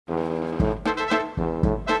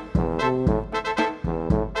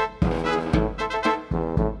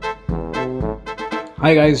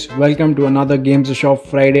Hi guys, welcome to another Games Shop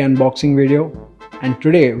Friday unboxing video. And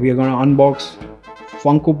today we are going to unbox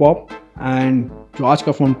Funko Pop. And जो आज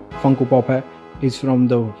का Funko Pop है is from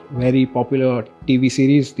the very popular TV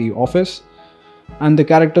series The Office. And the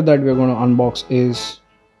character that we are going to unbox is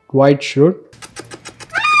Dwight Schrute.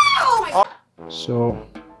 So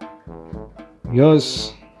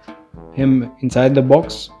here's him inside the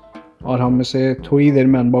box. और हम इसे थोड़ी देर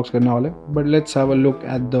में unbox करने वाले. But let's have a look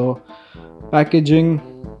at the packaging.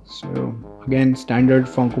 So again, standard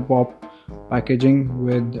Funko Pop packaging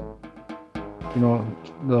with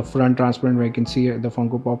the front transparent where you can see the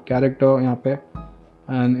Funko Pop character यहाँ पे,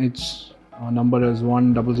 and its number is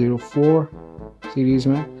 1004 series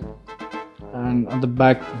में, and at the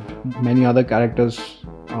back many other characters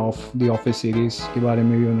of the Office series के बारे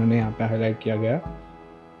में भी उन्होंने यहाँ पे highlight किया गया.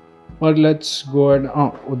 But let's go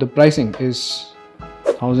ahead. The pricing is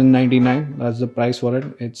 $1,099. That's the price for it.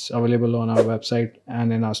 It's available on our website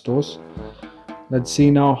and in our stores. Let's see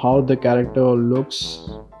now how the character looks.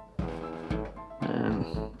 And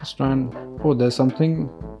let's try and there's something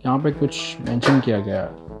यहाँ पे कुछ mention किया गया है.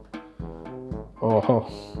 Oh,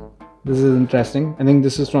 this is interesting. I think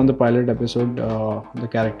this is from the pilot episode, the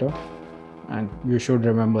character, and you should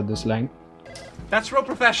remember this line. That's real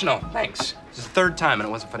professional. Thanks. This is the third time, and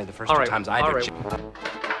it wasn't funny the first two times either. Right.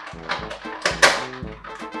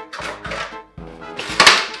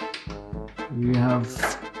 We have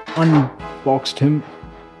unboxed him.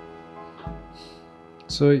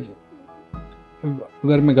 So,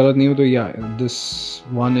 अगर मैं गलत नहीं हूँ तो yeah, this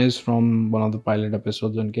one is from one of the pilot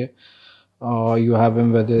episodes उनके. You have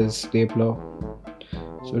him with his stapler.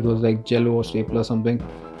 So it was like Jello or stapler something.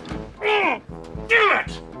 Damn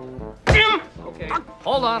it! Okay,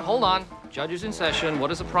 hold on. Judge is in session.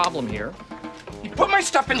 What is the problem here? You put my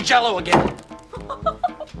stuff in Jello again.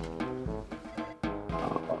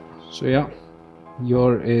 So yeah,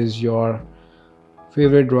 here is your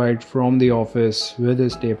favorite Dwight from The Office with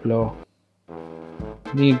his stapler.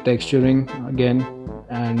 Neat texturing again,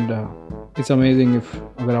 and it's amazing if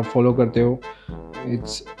अगर आप follow करते हो.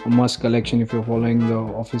 It's a must collection if you're following the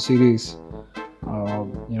Office series.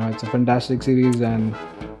 It's a fantastic series, and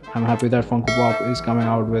I'm happy that Funko Pop is coming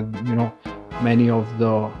out with many of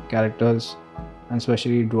the characters, and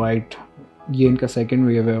especially Dwight. ये इनका second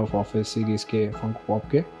wave of Office series के Funko Pop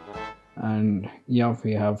के. And yeah,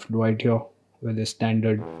 we have Dwight here with his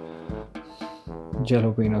standard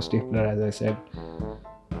jalapeno stapler, as I said.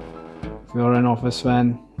 If you're an Office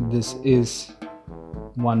fan, this is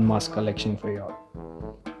one must collection for you.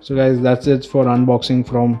 So guys, that's it for unboxing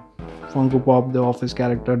from Funko Pop, the Office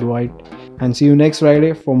character Dwight. And see you next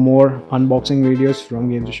Friday for more unboxing videos from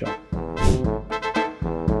Games Shop.